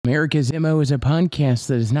America's MO is a podcast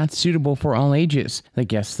that is not suitable for all ages. The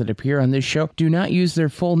guests that appear on this show do not use their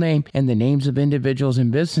full name, and the names of individuals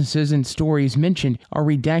and businesses and stories mentioned are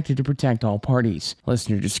redacted to protect all parties.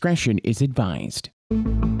 Listener discretion is advised.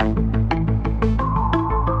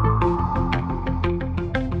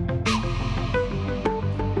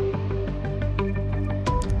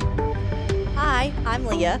 Hi, I'm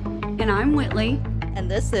Leah. And I'm Whitley.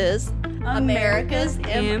 And this is America's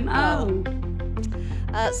MO.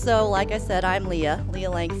 So, like I said, I'm Leah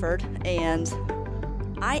Langford, and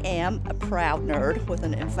I am a proud nerd with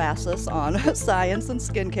an emphasis on science and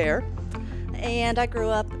skincare. And I grew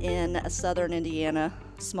up in southern Indiana,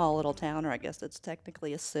 small little town, or I guess it's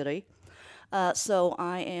technically a city. So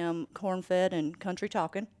I am corn-fed and country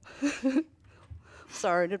talking.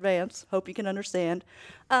 Sorry in advance. Hope you can understand.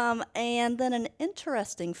 And then an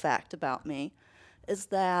interesting fact about me is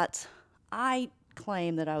that I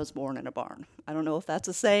claim that I was born in a barn. I don't know if that's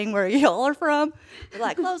a saying where y'all are from. You're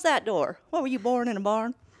like, close that door. What, were you born in a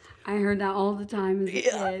barn? I heard that all the time as a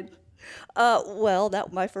kid. Well,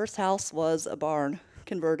 my first house was a barn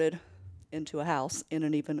converted into a house in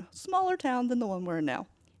an even smaller town than the one we're in now.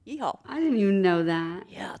 Yeehaw. I didn't even know that.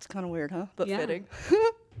 Yeah, it's kind of weird, huh? But yeah. Fitting.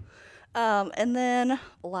 And then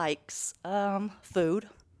likes, food.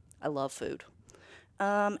 I love food.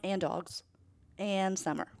 And dogs. And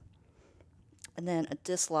summer. And then a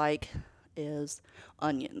dislike is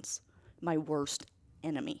onions. My worst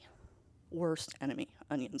enemy. Worst enemy,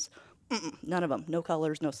 onions. None of them. No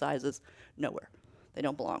colors, no sizes, nowhere. They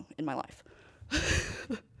don't belong in my life.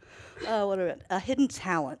 What about a hidden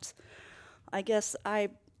talent? I guess I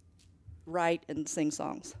write and sing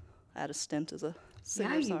songs. I had a stint as a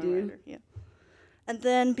singer-songwriter. Yeah. And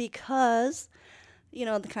then because,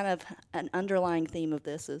 the kind of an underlying theme of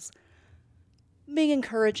this is being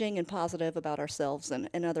encouraging and positive about ourselves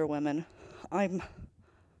and other women, I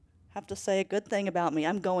have to say a good thing about me.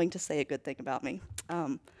 I'm going to say a good thing about me.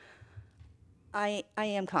 I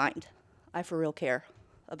am kind. I for real care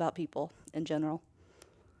about people in general.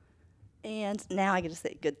 And now I get to say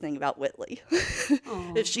a good thing about Whitley.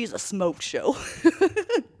 If she's a smoke show.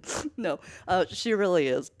 No, she really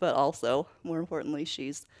is. But also, more importantly,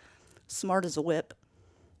 she's smart as a whip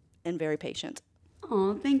and very patient.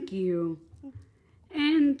 Oh, thank you.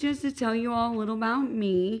 And just to tell you all a little about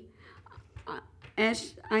me,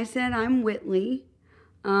 as I said, I'm Whitley.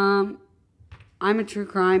 I'm a true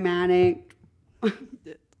crime addict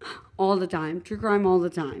all the time. True crime all the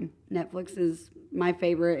time. Netflix is my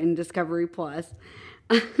favorite, and Discovery Plus.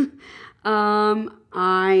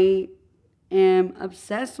 I am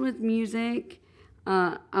obsessed with music.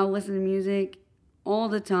 I'll listen to music all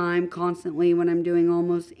the time, constantly, when I'm doing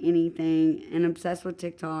almost anything, and obsessed with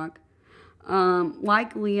TikTok.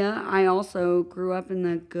 Like Leah, I also grew up in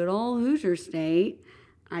the good old Hoosier State.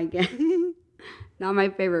 I guess not my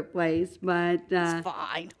favorite place, but it's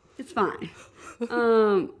fine. It's fine.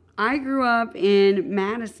 I grew up in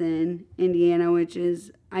Madison, Indiana, which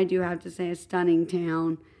is, I do have to say, a stunning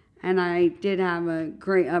town, and I did have a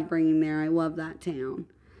great upbringing there. I love that town.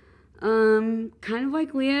 Kind of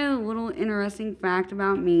like Leah, a little interesting fact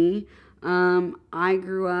about me. I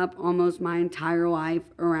grew up almost my entire life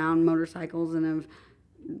around motorcycles and have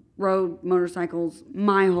rode motorcycles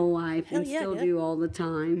my whole life and still do all the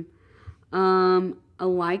time. A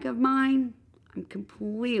like of mine, I'm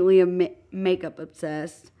completely makeup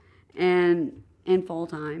obsessed and fall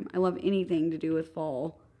time. I love anything to do with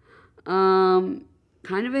fall. Kind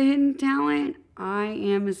of a hidden talent, I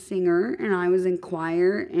am a singer, and I was in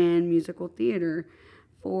choir and musical theater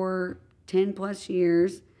for 10 plus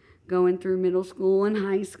years, going through middle school and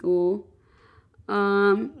high school.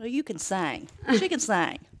 Well, you can sing. She can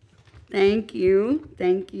sing. Thank you.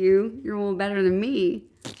 You're a little better than me.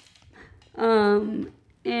 And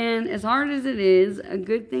as hard as it is, a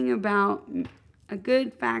good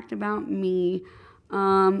fact about me,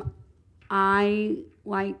 I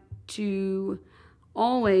like to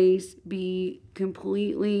always be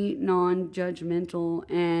completely non-judgmental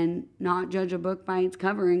and not judge a book by its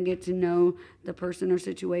cover and get to know the person or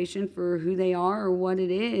situation for who they are or what it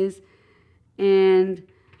is. And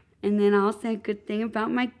then I'll say a good thing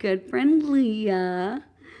about my good friend Leah.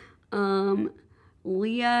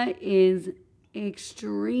 Leah is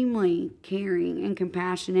extremely caring and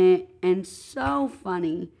compassionate and so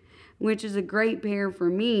funny, which is a great pair for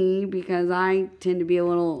me because I tend to be a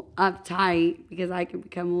little uptight because I can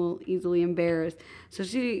become a little easily embarrassed. So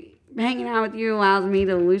hanging out with you allows me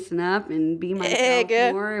to loosen up and be myself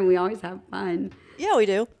more, and we always have fun. Yeah, we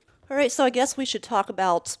do. All right, so I guess we should talk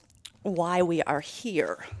about why we are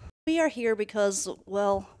here. We are here because,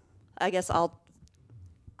 well, I guess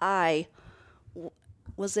I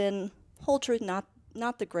was in, whole truth, not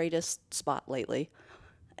the greatest spot lately.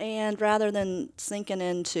 And rather than sinking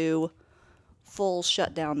into full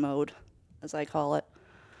shutdown mode, as I call it,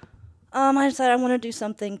 I decided I want to do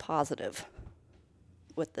something positive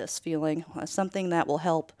with this feeling, something that will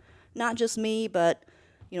help not just me, but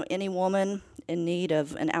any woman in need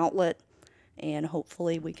of an outlet, and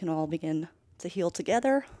hopefully we can all begin to heal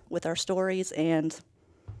together with our stories, and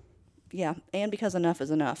because enough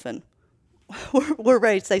is enough, and we're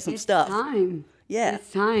ready to say some stuff. It's time. Yeah.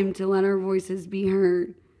 It's time to let our voices be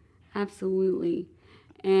heard. Absolutely.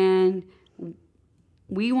 And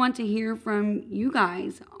we want to hear from you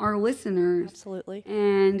guys, our listeners. Absolutely.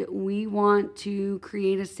 And we want to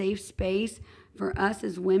create a safe space for us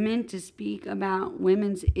as women to speak about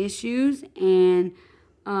women's issues and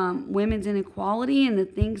women's inequality and the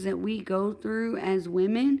things that we go through as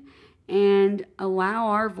women, and allow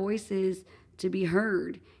our voices to be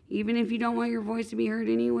heard. Even if you don't want your voice to be heard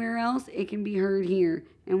anywhere else, it can be heard here.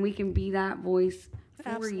 And we can be that voice for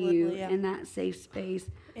Absolutely, you yeah. in that safe space.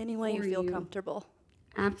 Any way you feel comfortable.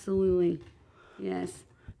 Absolutely. Yes.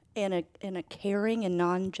 In a caring and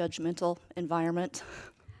non-judgmental environment,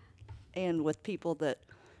 and with people that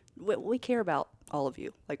we care about all of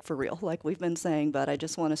you, like for real, like we've been saying, but I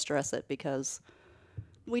just want to stress it because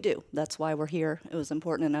we do. That's why we're here. It was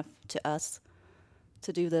important enough to us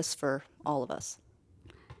to do this for all of us.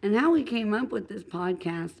 And how we came up with this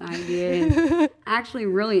podcast idea is actually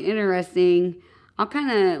really interesting. I'll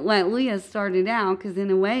kind of let Leah start it out because in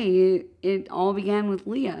a way it all began with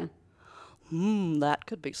Leah. That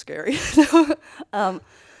could be scary.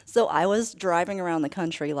 So I was driving around the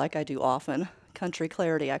country like I do often, country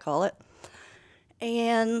clarity I call it,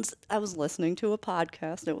 and I was listening to a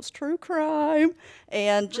podcast. It was true crime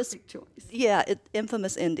and Perfect choice.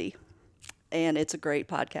 Infamous Indie. And it's a great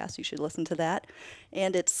podcast. You should listen to that.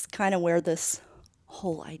 And it's kind of where this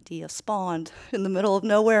whole idea spawned, in the middle of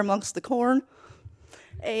nowhere amongst the corn.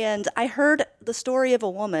 And I heard the story of a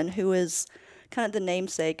woman who is kind of the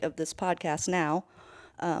namesake of this podcast now.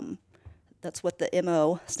 That's what the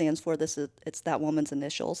MO stands for. It's that woman's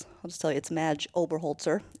initials. I'll just tell you, it's Madge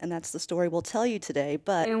Oberholzer, and that's the story we'll tell you today.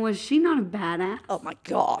 But And was she not a badass? oh my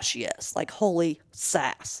gosh, yes, like holy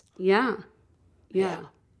sass. Yeah.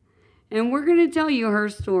 And we're going to tell you her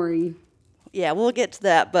story. Yeah, we'll get to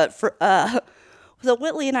that. But so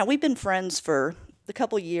Whitley and I, we've been friends for a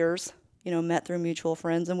couple years, met through mutual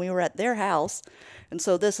friends, and we were at their house. And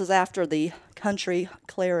so this is after the country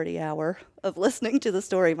clarity hour of listening to the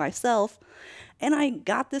story myself. And I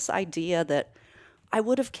got this idea that I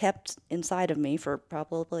would have kept inside of me for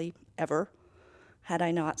probably ever had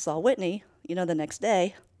I not saw Whitney, the next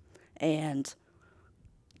day, and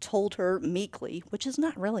told her meekly, which is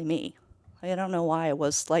not really me. I don't know why I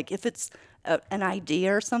was like, if it's an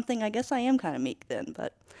idea or something, I guess I am kind of meek then.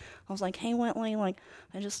 But I was like, hey, Whitley, like,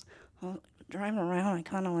 I just driving around, I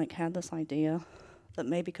kind of like had this idea that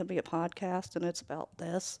maybe could be a podcast, and it's about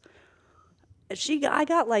this. I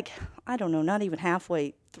got like, I don't know, not even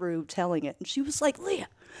halfway through telling it, and she was like, Leah,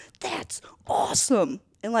 that's awesome.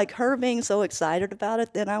 And like her being so excited about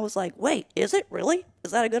it, then I was like, wait, is it really?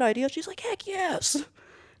 Is that a good idea? She's like, heck yes.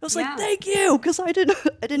 I was like, thank you, because I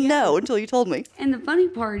didn't know until you told me. And the funny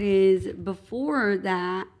part is, before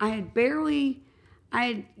that,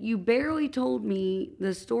 you barely told me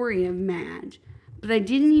the story of Madge, but I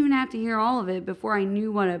didn't even have to hear all of it before I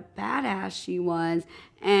knew what a badass she was,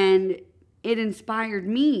 and it inspired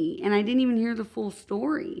me, and I didn't even hear the full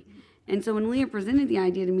story. And so when Leah presented the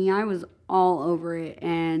idea to me, I was all over it,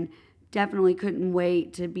 and definitely couldn't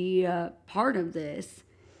wait to be a part of this.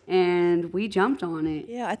 And we jumped on it.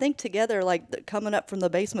 Yeah, I think together, like coming up from the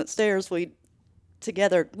basement stairs, we made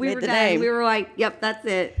were the done. name. We were like, yep, that's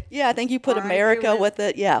it. Yeah, I think you put All right, America with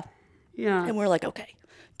it. Yeah. Yeah. And we're like, okay,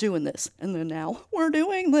 doing this. And then now we're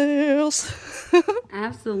doing this.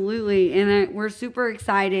 Absolutely. And we're super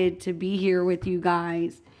excited to be here with you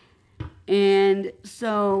guys. And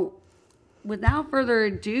so without further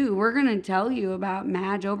ado, we're going to tell you about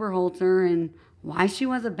Madge Oberholzer and why she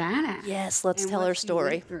was a badass. Yes, let's and tell what her she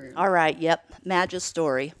story. went through. All right, yep, Madge's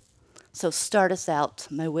story. So start us out,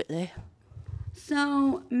 my Whitley.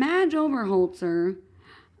 So Madge Oberholzer,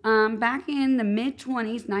 back in the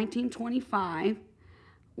mid-20s, 1925,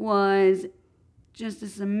 was just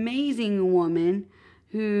this amazing woman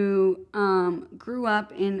who grew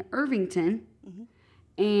up in Irvington,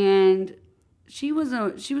 and she was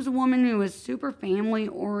a woman who was super family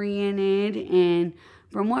oriented, and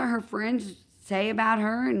from what her friends say about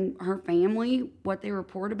her and her family, what they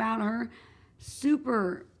report about her,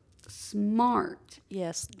 super smart.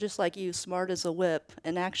 Yes, just like you, smart as a whip.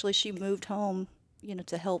 And actually, she moved home,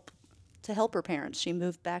 to help to help her parents. She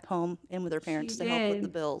moved back home in with her parents to help with the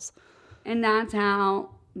bills. And that's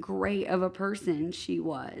how great of a person she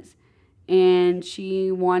was. And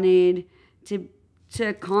she wanted to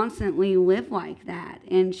constantly live like that.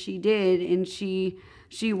 And she did. And she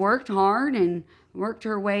worked hard and worked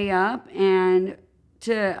her way up and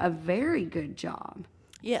to a very good job.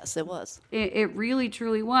 Yes, it was. It really,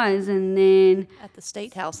 truly was. And then... At the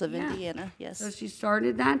State House of Indiana, yes. So she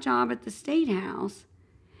started that job at the State House.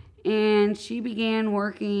 And she began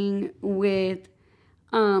working with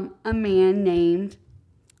a man named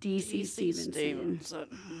D.C. Stevenson.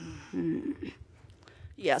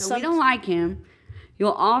 Yeah, So we don't like him.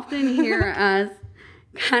 You'll often hear us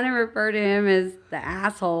kind of refer to him as the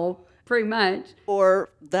asshole, pretty much.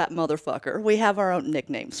 Or that motherfucker. We have our own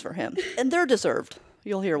nicknames for him. And they're deserved.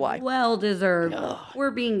 You'll hear why. Well deserved. We're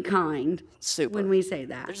being kind Super. when we say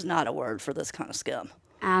that. There's not a word for this kind of scum.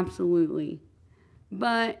 Absolutely.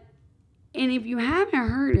 But, and if you haven't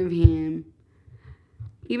heard of him,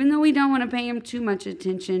 even though we don't want to pay him too much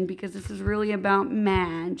attention because this is really about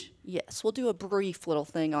Madge. Yes, we'll do a brief little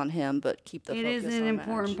thing on him, but keep the focus on Madge. It is an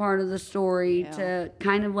important part of the story to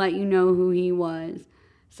kind of let you know who he was.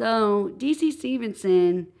 So, D.C.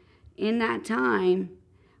 Stevenson, in that time,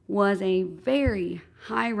 was a very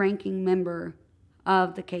high-ranking member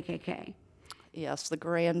of the KKK. Yes, the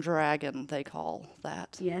Grand Dragon, they call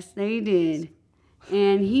that. Yes, they did.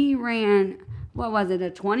 And he ran, what was it, a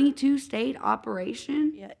 22-state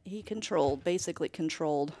operation? Yeah, he basically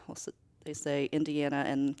controlled, they say, Indiana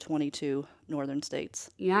and 22 northern states.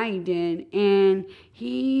 Yeah, he did. And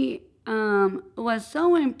he was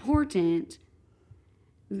so important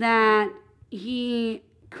that he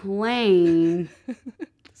claimed...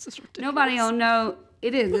 This is ridiculous. Nobody will know.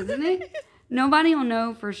 It is, isn't it? Nobody will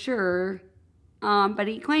know for sure. But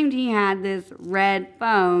he claimed he had this red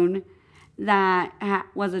phone that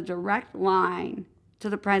was a direct line to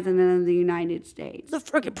the President of the United States. The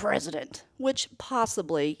friggin' president. Which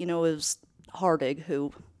possibly, it was Hardig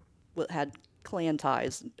who had clan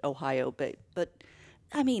ties in Ohio. But,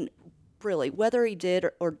 I mean, really, whether he did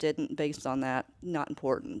or didn't based on that, not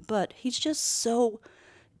important. But he's just so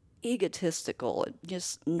egotistical and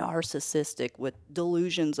just narcissistic with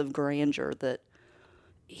delusions of grandeur that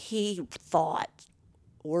he thought,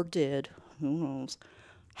 or did, who knows,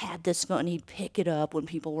 had this phone. He'd pick it up when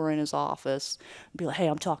people were in his office and be like, hey,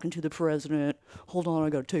 I'm talking to the president. Hold on,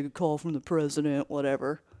 I got to take a call from the president,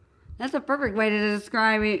 whatever. That's a perfect way to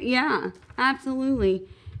describe it. Yeah, absolutely.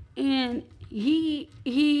 And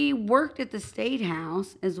he worked at the State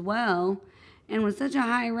House as well. And was such a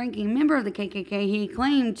high-ranking member of the KKK, he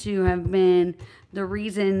claimed to have been the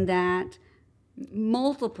reason that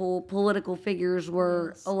multiple political figures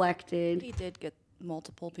were elected. He did get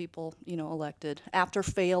multiple people, elected. After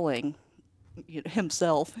failing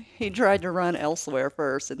himself, he tried to run elsewhere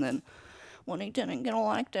first, and then when he didn't get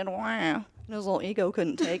elected, his little ego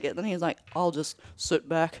couldn't take it. Then he's like, I'll just sit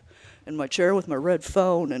back in my chair with my red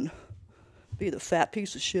phone and be the fat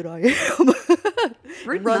piece of shit I am.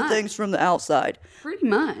 Run things from the outside. Pretty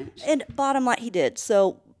much. And bottom line, he did.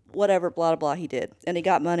 So whatever, blah, blah, he did. And he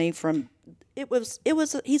got money from,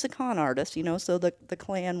 he's a con artist, so the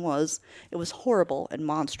Klan it was horrible and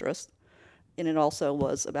monstrous. And it also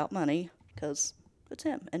was about money because it's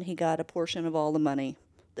him. And he got a portion of all the money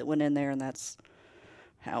that went in there, and that's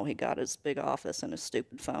how he got his big office and his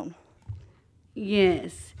stupid phone.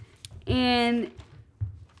 Yes. And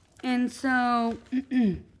so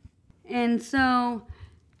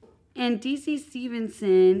D.C.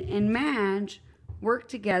 Stevenson and Madge worked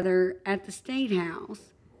together at the State House.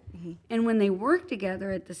 Mm-hmm. And when they worked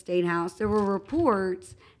together at the State House, there were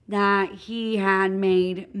reports that he had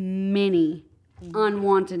made many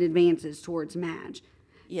unwanted advances towards Madge.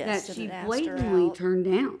 Yes, that she blatantly turned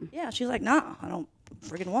down. Yeah, she's like, nah, I don't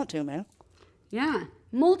freaking want to, man. Yeah,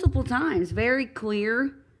 multiple times. Very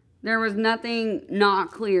clear. There was nothing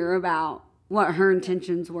not clear about what her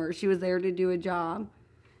intentions were. She was there to do a job.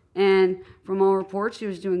 And from all reports, she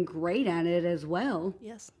was doing great at it as well.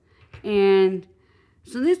 Yes. And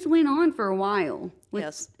so this went on for a while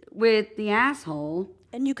with the asshole.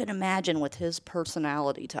 And you can imagine with his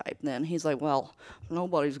personality type then. He's like, well,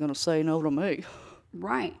 nobody's going to say no to me.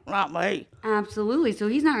 Right. Not me. Absolutely. So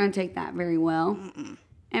he's not going to take that very well. Mm-mm.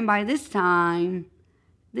 And by this time,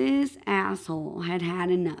 this asshole had had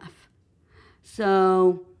enough.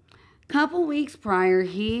 So a couple weeks prior,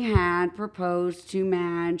 he had proposed to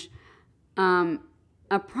Madge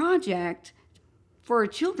a project for a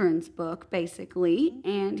children's book, basically,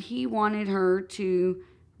 and he wanted her to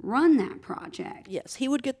run that project. Yes, he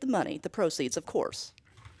would get the money, the proceeds, of course.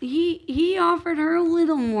 He offered her a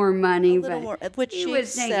little more money, A little but more, which he she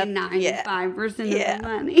was taking accepted, yeah. 95% Yeah. of the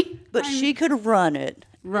money. But she could run it.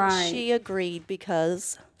 And Right. she agreed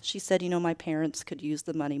because she said, my parents could use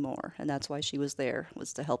the money more, and that's why she was there,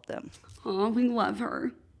 was to help them. Oh, we love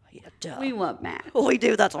her. Yeah, duh. We love Madge. Well, we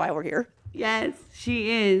do. That's why we're here. Yes, she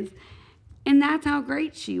is. And that's how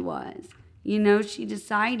great she was. She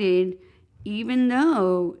decided, even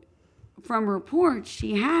though from reports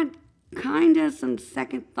she had kind of some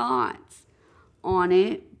second thoughts on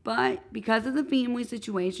it, but because of the family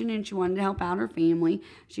situation and she wanted to help out her family,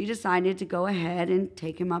 she decided to go ahead and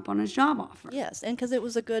take him up on his job offer. Yes, and because it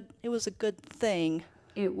was a good thing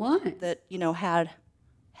It was. that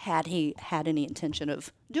had he had any intention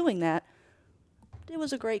of doing that, it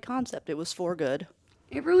was a great concept. It was for good.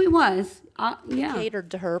 It really was. Yeah. Catered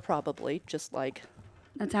to her, probably, just like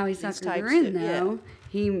That's how he suckered her types in, do, yeah. though.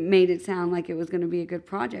 He made it sound like it was going to be a good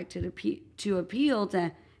project to appeal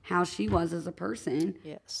to how she was as a person.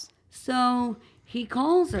 yes. So he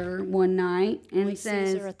calls her one night and He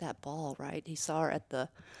says, sees her at that ball, right? He saw her at the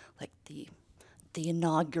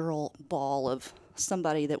inaugural ball of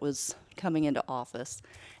somebody that was coming into office,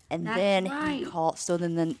 and That's then right. he called. So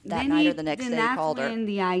then that then night he- or the next then day, he that's called her. when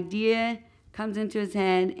the idea comes into his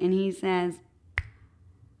head and he says,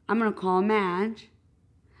 I'm going to call Madge.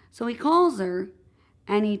 So he calls her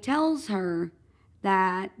and he tells her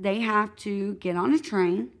that they have to get on a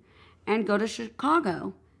train and go to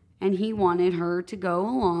Chicago. And he wanted her to go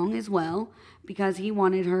along as well because he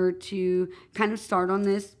wanted her to kind of start on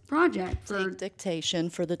this project. Take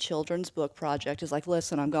dictation for the children's book project. Is like,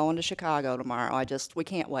 listen, I'm going to Chicago tomorrow. We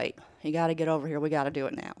can't wait. You got to get over here. We got to do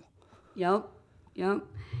it now. Yep.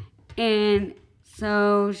 And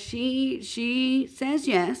so she says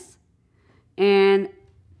yes. And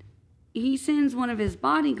he sends one of his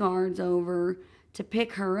bodyguards over to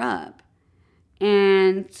pick her up.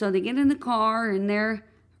 And so they get in the car and they're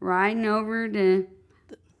riding over to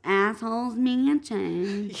asshole's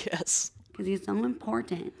mansion Yes. because he's so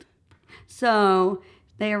important. So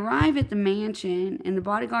they arrive at the mansion and the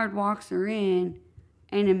bodyguard walks her in,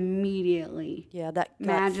 and immediately, Yeah, that gut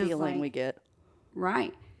Madge is feeling like- we get.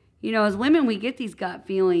 right. As women, we get these gut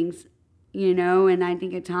feelings, and I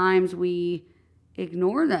think at times we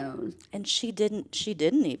ignore those. And she didn't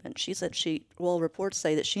even. She said reports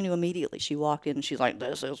say that she knew immediately. She walked in and she's like,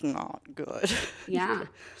 this is not good. Yeah.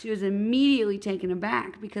 She was immediately taken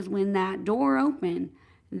aback because when that door opened,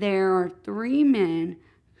 there are 3 men,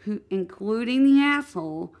 who, including the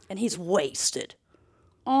asshole, And he's wasted.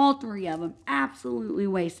 all 3 of them, absolutely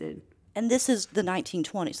wasted. And this is the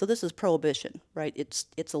 1920s, so this is prohibition, right? It's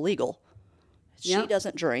illegal. She Yep.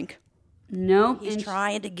 doesn't drink. Nope. He's and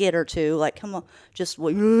trying to get her to, like, come on, just get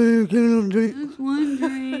him drink. just one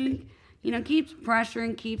drink. Keeps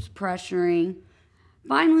pressuring.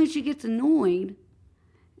 Finally, she gets annoyed.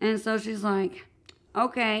 And so she's like,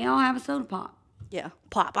 okay, I'll have a soda pop. Yeah,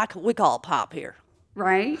 pop. We call it pop here.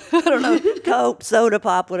 Right? I don't know, Coke, soda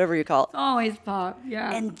pop, whatever you call it. Always pop,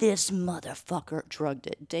 yeah. And this motherfucker drugged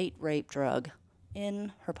it. Date rape drug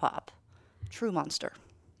in her pop. True monster.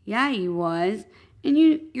 Yeah, he was. And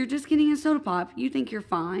you're just getting a soda pop. You think you're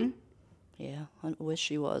fine. Yeah, I wish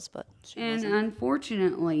she was, but she And wasn't.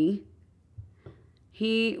 unfortunately,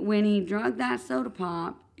 when he drugged that soda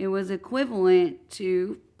pop, it was equivalent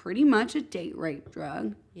to pretty much a date rape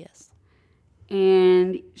drug. Yes.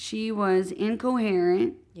 And she was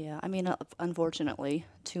incoherent. Yeah, I mean, unfortunately,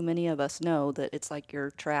 too many of us know that it's like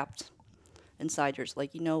you're trapped inside yours.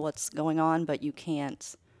 Like, you know what's going on, but you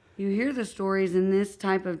can't You hear the stories, and this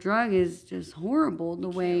type of drug is just horrible. The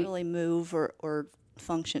way, really move or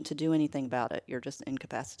function to do anything about it. You're just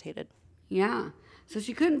incapacitated. yeah. So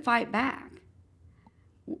she couldn't fight back.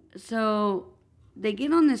 So they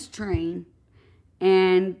get on this train,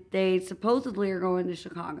 and they supposedly are going to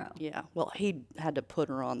Chicago. Yeah, well, he had to put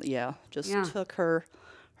her on, Yeah. took her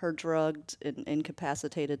drugged and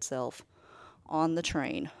incapacitated self on the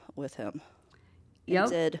train with him. Yep.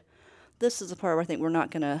 And did, this is the part where I think we're not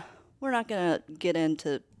gonna get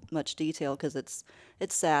into much detail because it's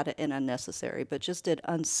sad and unnecessary, but just did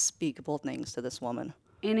unspeakable things to this woman.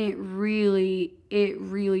 And it really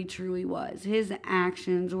truly was. His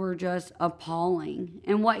actions were just appalling.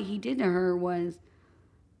 And what he did to her was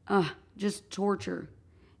just torture.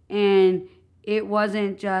 And it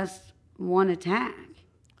wasn't just one attack.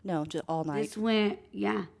 No, just all night. This went,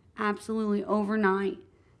 absolutely overnight.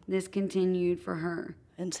 This continued for her.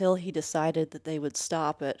 Until he decided that they would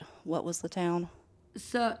stop at, what was the town?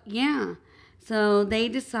 So, So they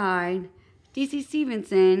decide, D.C.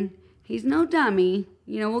 Stevenson, he's no dummy.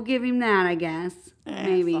 We'll give him that, I guess.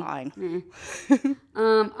 Maybe. Fine.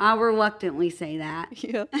 I'll reluctantly say that.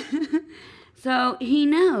 Yeah. So he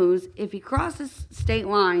knows if he crosses state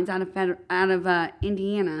lines out of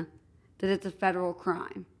Indiana, that it's a federal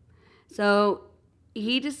crime. So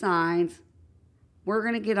he decides we're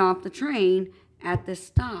going to get off the train at this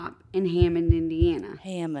stop in Hammond, Indiana.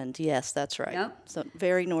 Hammond, yes, that's right. Yep. So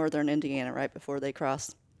very northern Indiana, right before they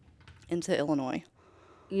cross into Illinois.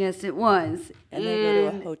 Yes, it was. And they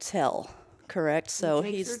go to a hotel, correct? So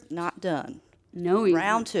takes he's her- not done. No, he's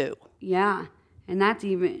Round 2. Yeah, and that's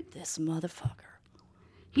even. This motherfucker.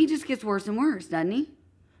 He just gets worse and worse, doesn't he?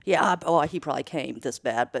 Yeah, he probably came this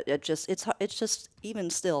bad, but it's just even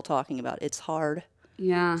still talking about it, it's hard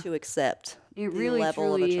Yeah. to accept It the really,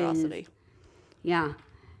 level of truly atrocity. is. Yeah.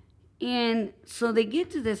 And so they get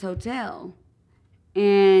to this hotel,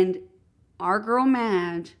 and our girl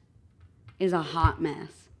Madge is a hot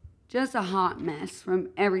mess. Just a hot mess from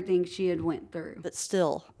everything she had went through. But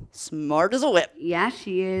still, smart as a whip. Yeah,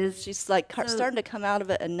 she is. She's like starting to come out of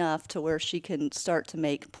it enough to where she can start to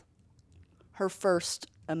make her first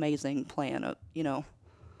amazing plan of,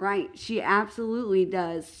 Right, she absolutely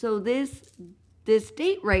does. So this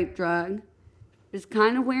date rape drug is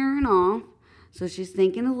kind of wearing off. So she's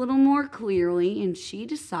thinking a little more clearly, and she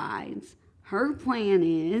decides her plan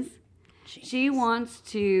is she wants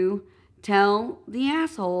to tell the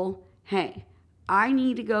asshole, hey, I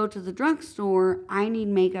need to go to the drugstore. I need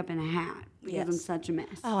makeup and a hat because I'm Yes. such a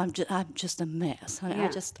mess. Oh, I'm just a mess, honey.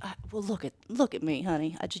 Yeah. Well, look at me,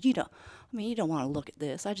 honey. You don't want to look at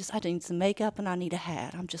this. I need some makeup and I need a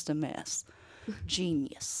hat. I'm just a mess.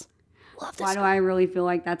 Genius. Love this. Why do I really feel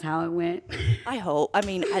like that's how it went? I hope.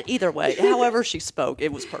 Either way, however she spoke,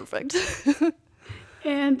 it was perfect.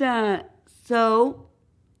 And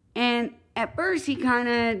and at first he kind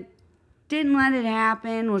of didn't let it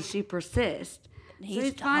happen. Well, she persists. So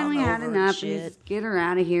he's finally had hungover and enough, and he shit. says, get her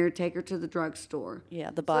out of here, take her to the drugstore.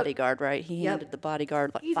 Yeah, the bodyguard, right? He handed the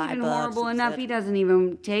bodyguard like He's $5. even horrible and enough, said- he doesn't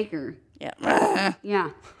even take her. Yeah.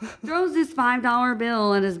 Yeah. Throws this $5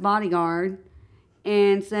 bill at his bodyguard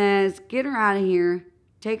and says, get her out of here,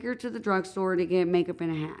 take her to the drugstore to get makeup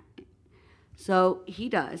and a hat. So he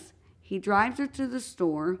does. He drives her to the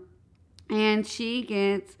store, and she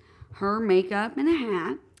gets her makeup and a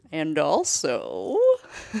hat. And also,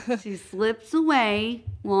 She slips away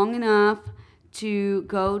long enough to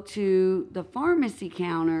go to the pharmacy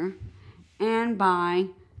counter and buy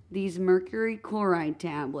these mercury chloride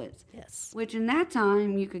tablets, yes. which in that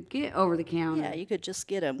time you could get over the counter. Yeah, you could just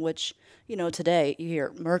get them, which, today you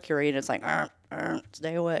hear mercury and it's like,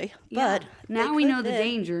 stay away. Yeah. But now they we could know the then.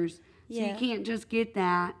 dangers, so Yeah. you can't just get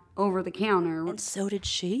that over the counter. And so did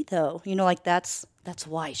she, though. That's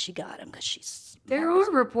why she got him, because she's There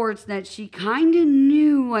are reports that she kind of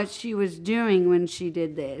knew what she was doing when she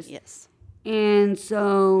did this. yes. And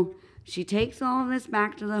so she takes all of this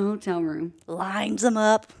back to the hotel room. Lines them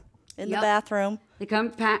up in the Yep. bathroom. They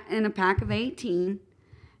come in a pack of 18,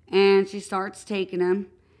 and she starts taking them,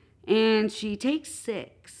 and she takes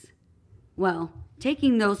 6. Well,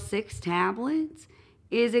 taking those 6 tablets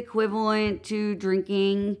is equivalent to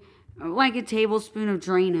drinking like a tablespoon of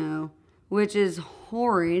Drano, which is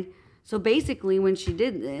horrid. So basically, when she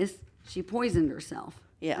did this, she poisoned herself.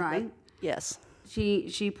 Yeah. Right? Yes.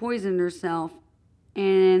 She poisoned herself,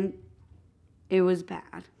 and it was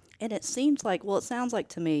bad. And it sounds like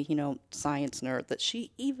to me, science nerd, that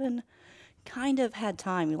she even kind of had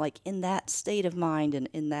time, like in that state of mind and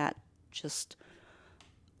in that just,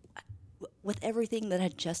 with everything that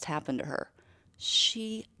had just happened to her,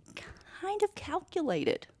 she kind of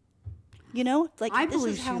calculated, like I this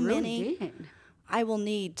believe is how she really many did. I will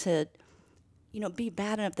need to, be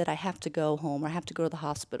bad enough that I have to go home or I have to go to the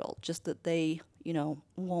hospital, just that they,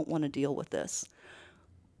 won't want to deal with this.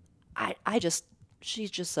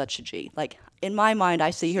 She's just such a G. Like, in my mind,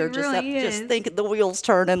 I see her really just is. think the wheels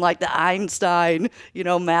turning like the Einstein,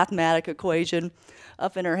 mathematic equation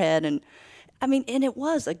up in her head. And and it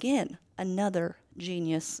was, again, another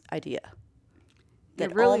genius idea.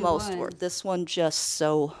 That really almost was. worked. This one just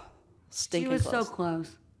so She stinking was close. so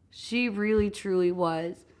close. She really, truly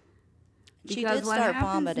was. She Because did what start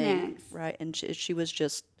happens vomiting, next- right? And she was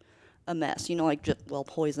just a mess.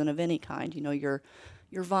 Poison of any kind.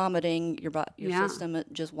 You're vomiting. Your Yeah. system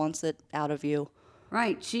it just wants it out of you.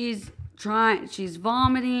 Right. She's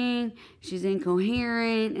vomiting, she's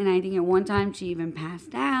incoherent, and I think at one time she even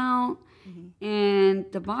passed out. Mm-hmm.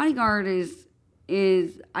 And the bodyguard is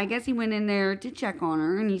I guess he went in there to check on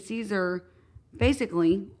her, and he sees her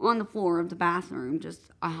basically on the floor of the bathroom, just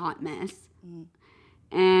a hot mess.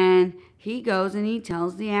 And he goes and he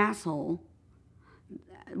tells the asshole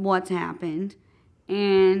what's happened.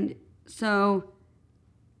 And so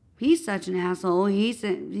he's such an asshole.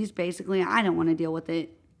 He's basically, I don't want to deal with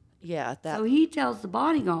it. Yeah, that. So he tells the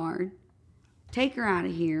bodyguard, take her out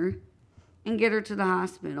of here and get her to the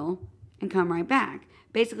hospital and come right back.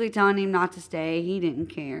 Basically telling him not to stay. He didn't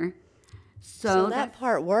care. So that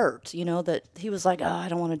part worked, that he was like, oh, I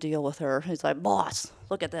don't want to deal with her. He's like, boss,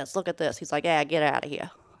 look at this, look at this. He's like, yeah, get out of here.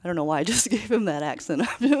 I don't know why I just gave him that accent.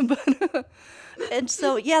 But and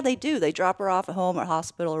so, yeah, they do. They drop her off at home or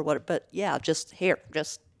hospital or what. But, yeah, just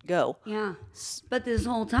go. Yeah. But this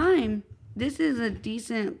whole time, this is a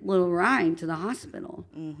decent little ride to the hospital.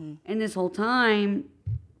 Mm-hmm. And this whole time,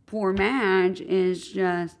 poor Madge is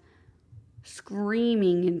just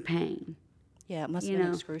screaming in pain. Yeah, it must have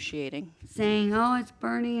been excruciating. Saying, oh, it's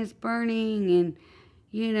burning. And,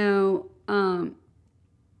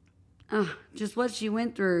 just what she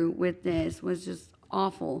went through with this was just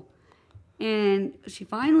awful. And she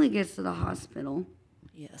finally gets to the hospital.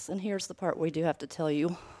 Yes, and here's the part we do have to tell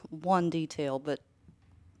you one detail, but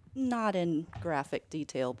not in graphic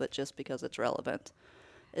detail, but just because it's relevant.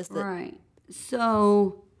 Is that right.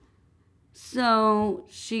 So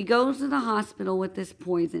she goes to the hospital with this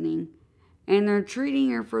poisoning, and they're treating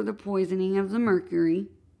her for the poisoning of the mercury.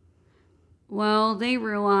 Well, they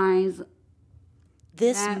realize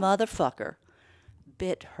this motherfucker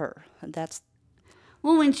bit her. And that's...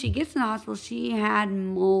 Well, when she gets to the hospital, she had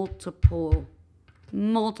multiple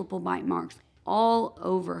bite marks all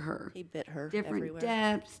over her. He bit her different everywhere.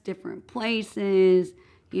 Depths, different places,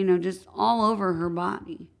 just all over her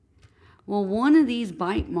body. Well, one of these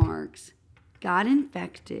bite marks got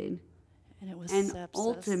infected. And it was sepsis.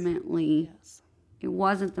 Ultimately, It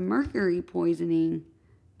wasn't the mercury poisoning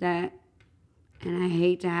that, and I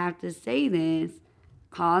hate to have to say this,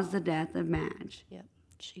 caused the death of Madge. Yep,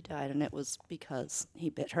 she died, and it was because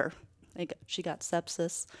he bit her. She got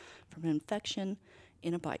sepsis from an infection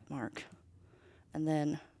in a bite mark. And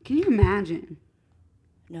then... Can you imagine?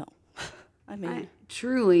 No. I mean...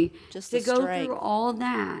 truly, just to go through all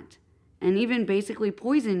that, and even basically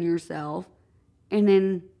poison yourself, and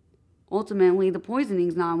then... ultimately, the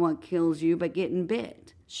poisoning's not what kills you, but getting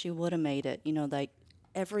bit. She would have made it.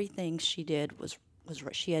 Everything she did was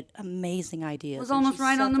she had amazing ideas. It was almost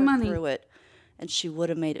right on the money. Through it, and she would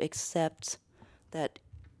have made it, except that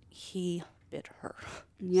he bit her.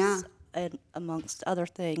 Yeah. And amongst other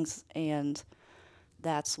things, and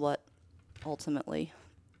that's what ultimately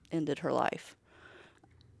ended her life.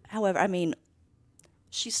 However, I mean,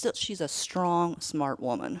 she's a strong, smart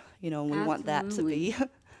woman. We want that to be...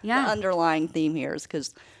 Yeah. The underlying theme here is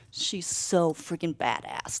because she's so freaking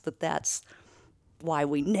badass that's why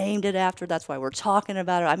we named it after. That's why we're talking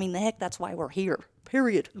about it. I mean, that's why we're here.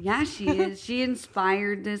 Period. Yeah, she is. She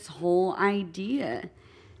inspired this whole idea.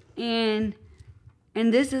 And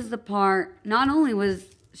this is the part, not only was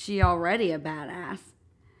she already a badass,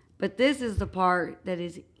 but this is the part that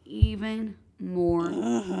is even more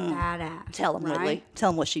badass. Tell him, right? Whitley. Tell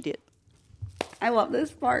him what she did. I love this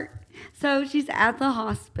part. So she's at the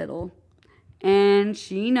hospital, and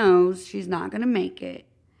she knows she's not going to make it.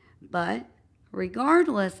 But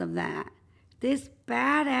regardless of that, this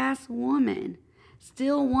badass woman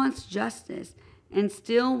still wants justice and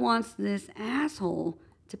still wants this asshole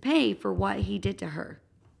to pay for what he did to her.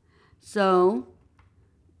 So,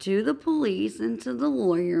 to the police and to the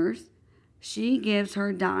lawyers, she gives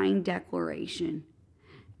her dying declaration.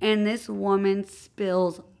 And this woman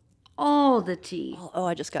spills all the tea. Oh,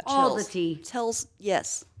 I just got chills. All the tea.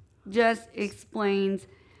 Yes. Just explains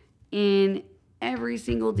in every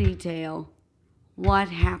single detail what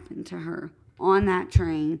happened to her on that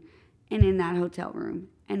train and in that hotel room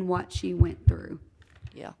and what she went through.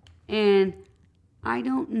 Yeah. And I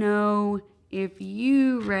don't know if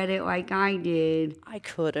you read it like I did. I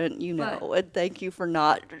couldn't, and thank you for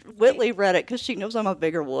not. Whitley read it because she knows I'm a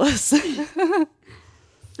bigger wuss.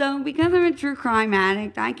 So because I'm a true crime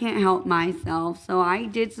addict, I can't help myself. So I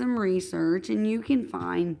did some research, and you can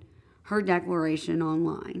find her declaration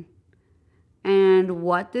online. And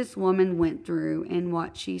what this woman went through and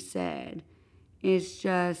what she said is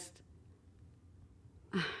just...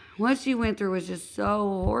 what she went through was just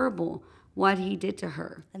so horrible, what he did to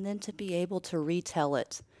her. And then to be able to retell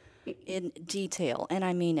it in detail.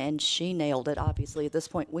 And she nailed it, obviously. At this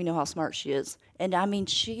point, we know how smart she is. And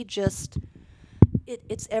she just...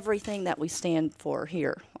 It's everything that we stand for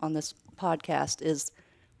here on this podcast is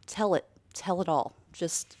tell it all.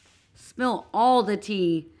 Just spill all the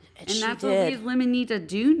tea. And that's did. What these women need to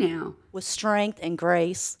do now. With strength and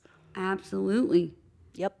grace. Absolutely.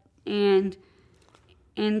 Yep. And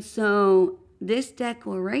so this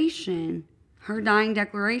declaration, her dying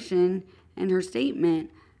declaration and her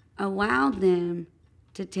statement, allowed them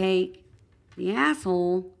to take the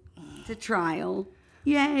asshole to trial.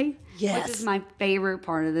 Yay. Yes. Which is my favorite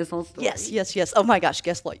part of this whole story. Yes. Oh my gosh,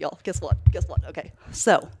 guess what, y'all? Guess what? Okay.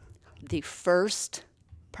 So, the first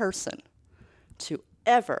person to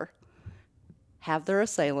ever have their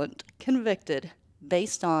assailant convicted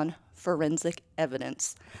based on forensic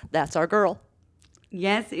evidence. That's our girl.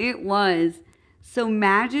 Yes, it was. So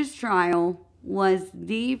Madge's trial was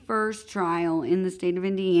the first trial in the state of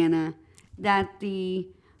Indiana that the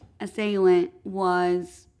assailant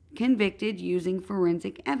was convicted using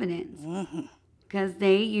forensic evidence. Because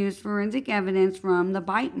they used forensic evidence from the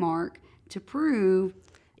bite mark to prove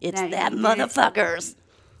It's that that he did- motherfuckers.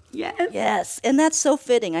 Yes. Yes, and that's so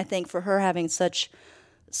fitting, I think, for her having such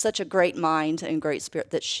a great mind and great spirit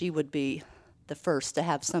that she would be the first to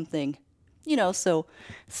have something, so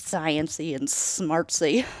sciencey and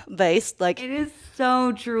smartsy based. Like, It is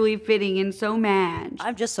so truly fitting and so Madge.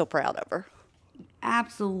 I'm just so proud of her.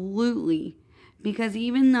 Absolutely. Because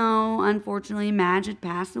even though, unfortunately, Madge had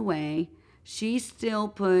passed away, she still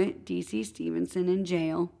put D.C. Stevenson in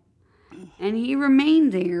jail. And he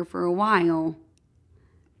remained there for a while.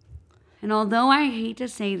 And although I hate to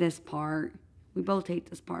say this part, we both hate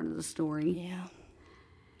this part of the story. Yeah.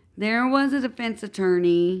 There was a defense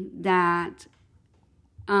attorney that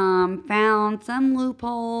found some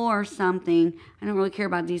loophole or something. I don't really care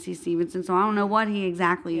about D.C. Stevenson, so I don't know what he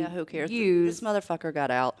exactly Yeah, who cares? used. This motherfucker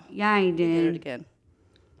got out. Yeah, he He did it did. again.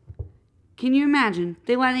 Can you imagine?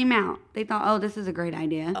 They let him out. They thought, oh, this is a great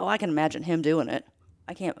idea. Oh, I can imagine him doing it.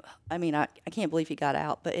 I can't believe he got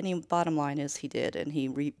out, but bottom line is he did, and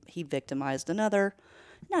he victimized another,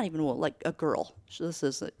 not even like a girl. So this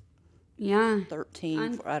is Yeah.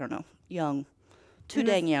 13, I don't know, young, too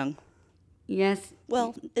dang young. Yes.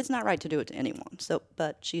 Well, it's not right to do it to anyone. So,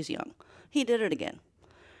 but she's young. He did it again,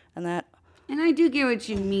 and that. And I do get what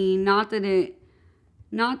you mean. Not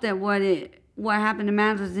that what happened to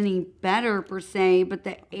Madge was any better per se, but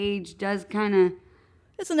the age does kind of.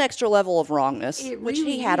 It's an extra level of wrongness, It which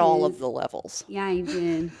really he had all is. of the levels. Yeah, he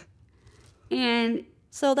did. And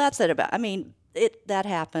So that's it about. That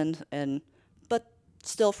happened, but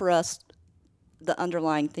still for us, the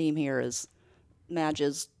underlying theme here is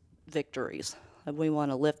Madge's victories. We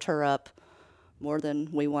want to lift her up more than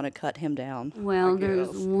we want to cut him down. well, I there's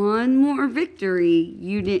guess. one more victory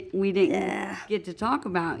we didn't get to talk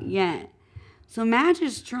about yet. So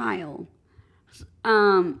Madge's trial.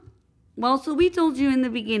 So we told you in the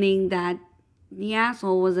beginning that the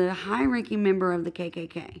asshole was a high-ranking member of the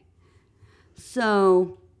KKK.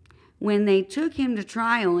 So when they took him to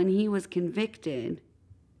trial and he was convicted,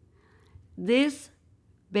 this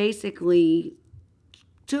basically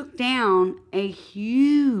took down a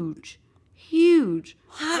huge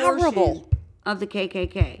Horrible. portion of the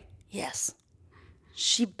KKK. Yes.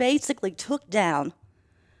 She basically took down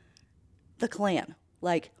the Klan.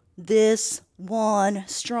 Like, this one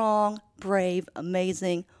strong, brave,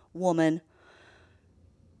 amazing woman.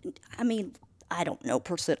 I don't know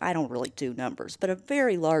I don't really do numbers, but a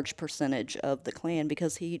very large percentage of the Klan,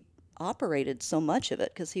 because he operated so much of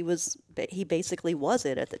it, because he basically was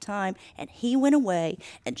it at the time, and he went away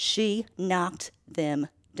and she knocked them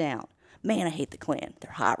down. Man, I hate the Klan.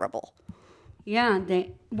 They're horrible. Yeah,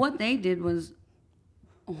 what they did was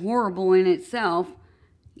horrible in itself.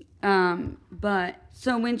 But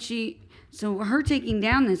so her taking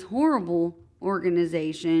down this horrible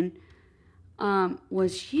organization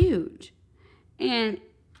was huge. And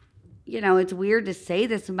it's weird to say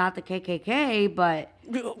this about the KKK, but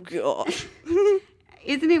Oh, God.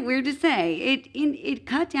 isn't it weird to say? It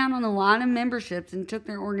cut down on a lot of memberships and took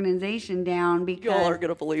their organization down because Y'all are going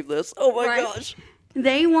to believe this. Oh, my Right. gosh.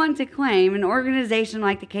 they want to claim, an organization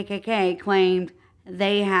like the KKK claimed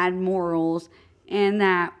they had morals and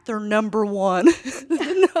that. They're number one.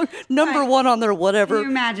 Number one on their Can you whatever.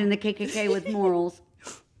 imagine the KKK with morals?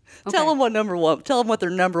 Tell them what number one. Tell them what their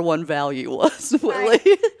number one value was, Willie.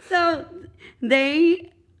 So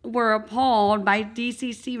they were appalled by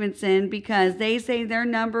D.C. Stevenson because they say their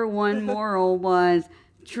number one moral was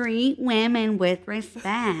treat women with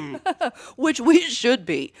respect. Which we should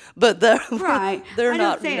be, but they're Right. They're I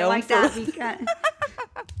not don't say known it like for that because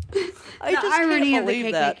I the just irony can't of the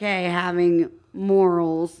believe KKK that. having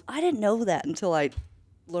morals. I didn't know that until I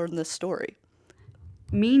learned this story.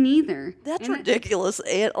 Me neither. That's And ridiculous,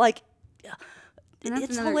 and like, that's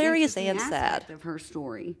it's another hilarious interesting and sad. aspect of her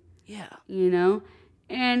story. Yeah.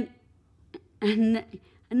 And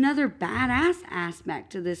another badass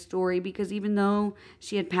aspect to this story, because even though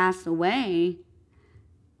she had passed away,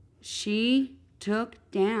 she took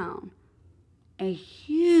down a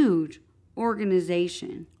huge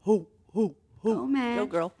organization. Ho, ho, Go Madge. Go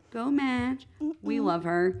girl. Go Madge. We love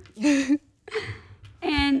her.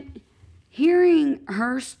 And hearing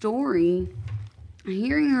her story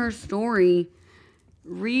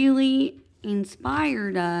really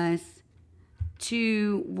inspired us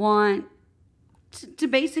to want to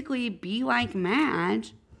basically be like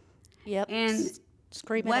Madge. Yep. And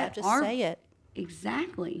scream it out, just say it.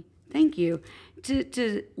 Exactly. Thank you.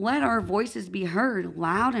 To let our voices be heard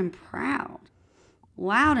loud and proud.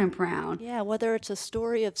 Loud and proud. Yeah, whether it's a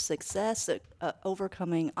story of success,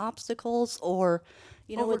 overcoming obstacles, or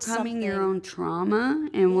Overcoming your own trauma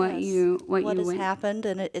and what has went. happened,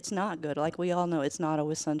 and it's not good. Like we all know, it's not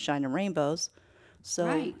always sunshine and rainbows. So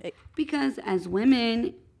Right. Because as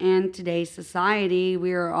women in today's society,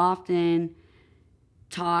 we are often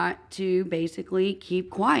taught to basically keep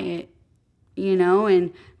quiet,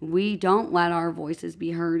 and we don't let our voices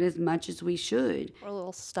be heard as much as we should. we're a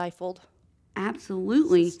little stifled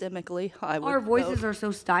Absolutely. systemically. I would Our voices vote. are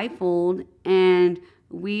so stifled, and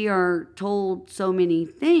we are told so many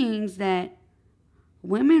things that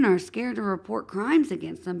women are scared to report crimes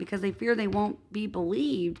against them because they fear they won't be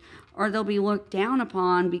believed or they'll be looked down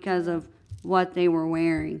upon because of what they were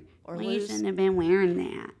wearing. Or Well, you lose- shouldn't have been wearing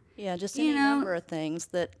that. Yeah, just you any know, number of things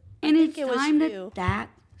that. And I it's think it was time you. that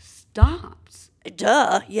stops.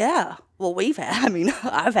 Duh, yeah. Well, I've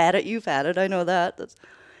had it, you've had it, I know that.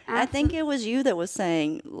 I think it was you that was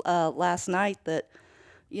saying last night that,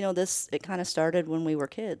 it kind of started when we were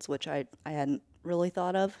kids, which I hadn't really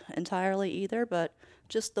thought of entirely either, but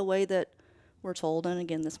just the way that we're told, and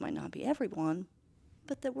again, this might not be everyone,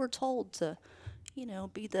 but that we're told to,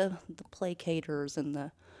 be the placaters and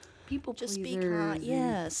the People just be pleasers kind. and-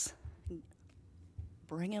 Yes.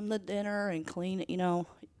 Bring him the dinner and clean it,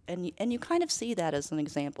 and you kind of see that as an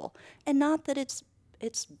example. And not that it's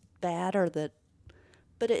bad or that,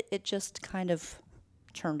 but it just kind of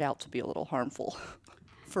turned out to be a little harmful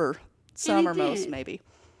for some or most, did. maybe.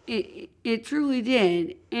 It truly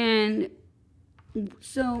did. And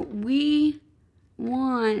so we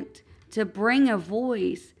want to bring a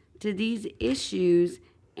voice to these issues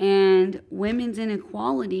and women's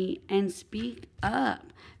inequality and speak up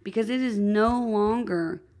because it is no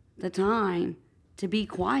longer the time to be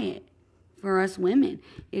quiet for us women.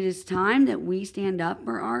 It is time that we stand up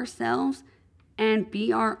for ourselves and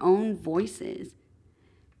be our own voices.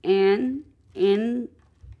 And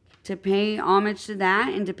to pay homage to that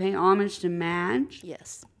and to pay homage to Madge,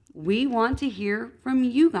 Yes. we want to hear from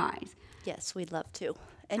you guys. Yes, we'd love to.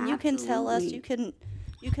 And you can tell us, Absolutely.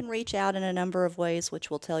 you can reach out in a number of ways, which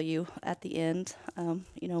we'll tell you at the end.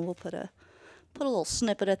 We'll put a little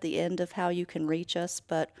snippet at the end of how you can reach us,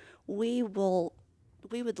 but we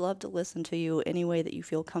would love to listen to you any way that you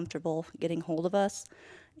feel comfortable getting hold of us.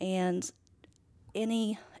 And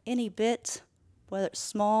any bit, whether it's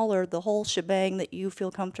small or the whole shebang that you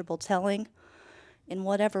feel comfortable telling in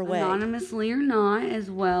whatever way. Anonymously or not as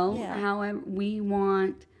well. Yeah. However, we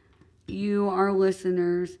want you, our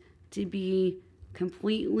listeners, to be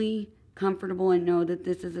completely comfortable and know that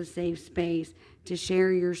this is a safe space to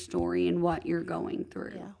share your story and what you're going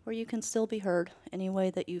through. Yeah, where you can still be heard any way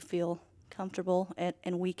that you feel comfortable,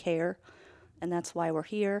 and we care, and that's why we're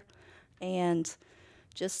here. And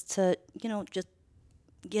just to, just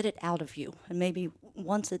get it out of you. And maybe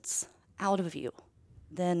once it's out of you,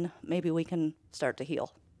 then maybe we can start to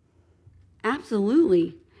heal.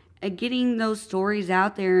 Absolutely. Getting those stories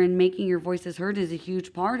out there and making your voices heard is a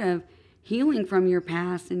huge part of healing from your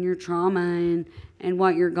past and your trauma and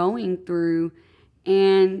what you're going through.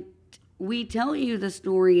 And we tell you the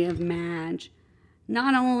story of Madge,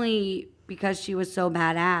 not only because she was so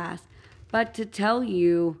badass, but to tell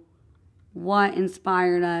you what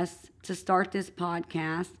inspired us to start this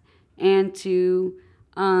podcast and to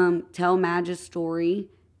tell Madge's story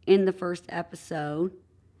in the first episode.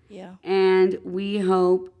 Yeah. And we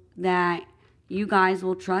hope that you guys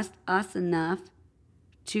will trust us enough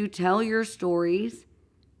to tell your stories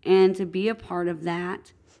and to be a part of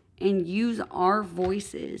that and use our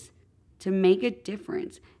voices to make a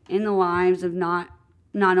difference in the lives of not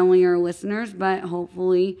only our listeners, but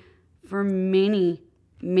hopefully for many,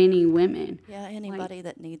 many women. Yeah, anybody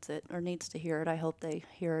that needs it or needs to hear it, I hope they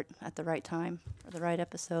hear it at the right time or the right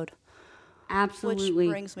episode. Absolutely.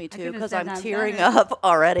 Which brings me I to, could've because said I'm that tearing better. up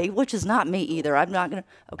already, which is not me either. I'm not going to,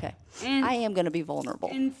 okay. And- I am going to be vulnerable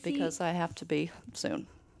and see- because I have to be soon.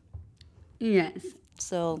 Yes.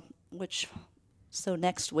 So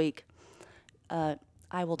next week,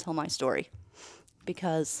 I will tell my story,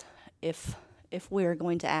 because if we're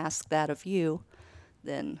going to ask that of you,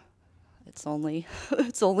 then it's only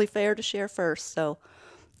fair to share first. So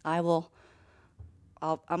I'm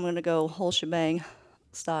going to go whole shebang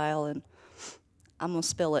style, and I'm going to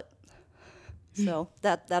spill it. So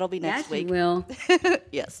that'll be next week. You will.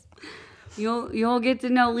 Yes. You'll get to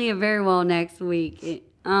know Leah very well next week.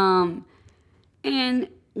 And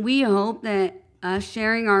we hope that us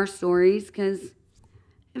sharing our stories, because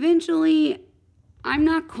eventually I'm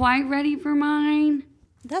not quite ready for mine.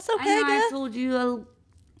 That's okay, I know Dad. I told you a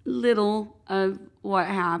little of what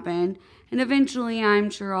happened, and eventually I'm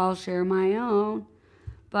sure I'll share my own.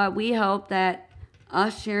 But we hope that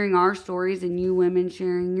us sharing our stories and you women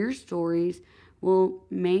sharing your stories will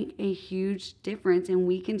make a huge difference, and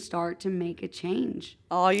we can start to make a change.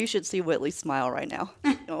 Oh, you should see Whitley smile right now.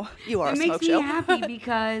 Oh, you are a smoke It show. makes me happy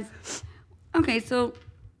because, okay, so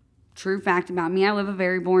true fact about me, I live a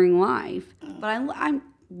very boring life, but I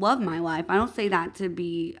love my life. I don't say that to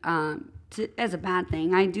be as a bad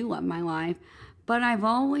thing. I do love my life, but I've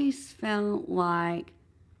always felt like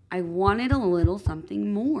I wanted a little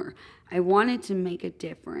something more. I wanted to make a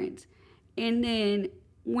difference. And then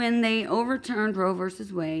when they overturned Roe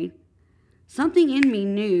versus Wade, something in me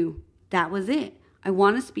knew that was it. I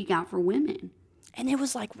want to speak out for women. And it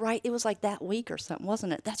was like that week or something,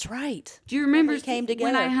 wasn't it? That's right. Do you remember When we came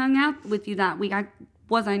together. when I hung out with you that week?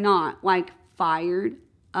 Was I not like fired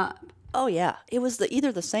up? Oh yeah, it was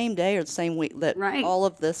either the same day or the same week that Right. all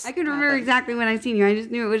of this. I can remember happened. exactly when I seen you. I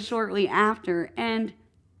just knew it was shortly after. And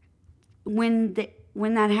when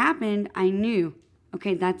that happened, I knew,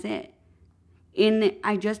 okay, that's it. And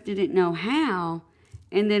I just didn't know how.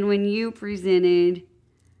 And then when you presented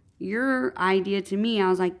your idea to me, I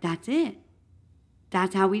was like, that's it.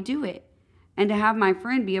 That's how we do it. And to have my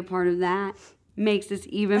friend be a part of that makes this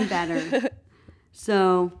even better.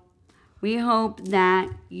 So we hope that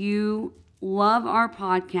you love our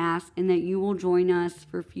podcast and that you will join us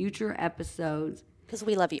for future episodes. Because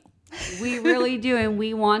we love you. We really do, and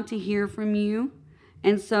we want to hear from you.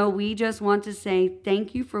 And so we just want to say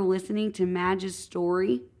thank you for listening to Madge's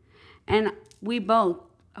story. And we both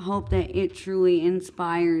hope that it truly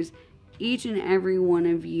inspires each and every one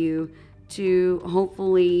of you to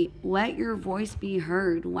hopefully let your voice be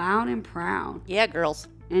heard loud and proud. Yeah, girls.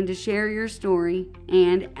 And to share your story.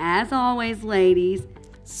 And as always, ladies,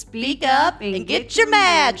 Speak up and get your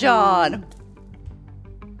Madge on.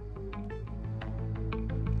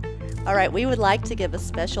 All right, we would like to give a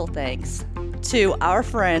special thanks to our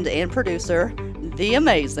friend and producer, the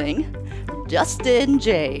amazing Justin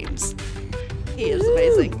James. He is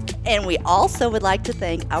amazing. And we also would like to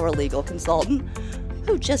thank our legal consultant,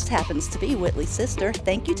 who just happens to be Whitley's sister.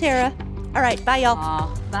 Thank you, Tara. All right, bye,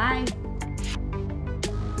 y'all. Bye.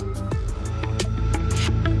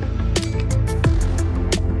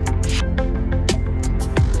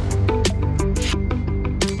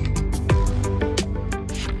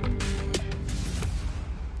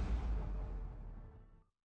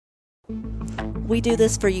 We do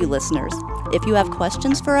this for you listeners. If you have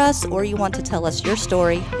questions for us or you want to tell us your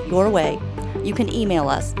story your way, you can email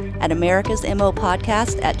us at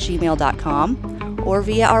americasmopodcast@gmail.com or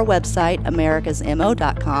via our website,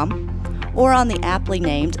 americasmo.com, or on the aptly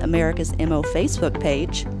named America's Mo Facebook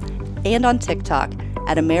page, and on TikTok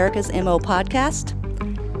at America's Mo Podcast,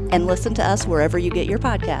 and listen to us wherever you get your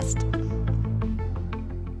podcast.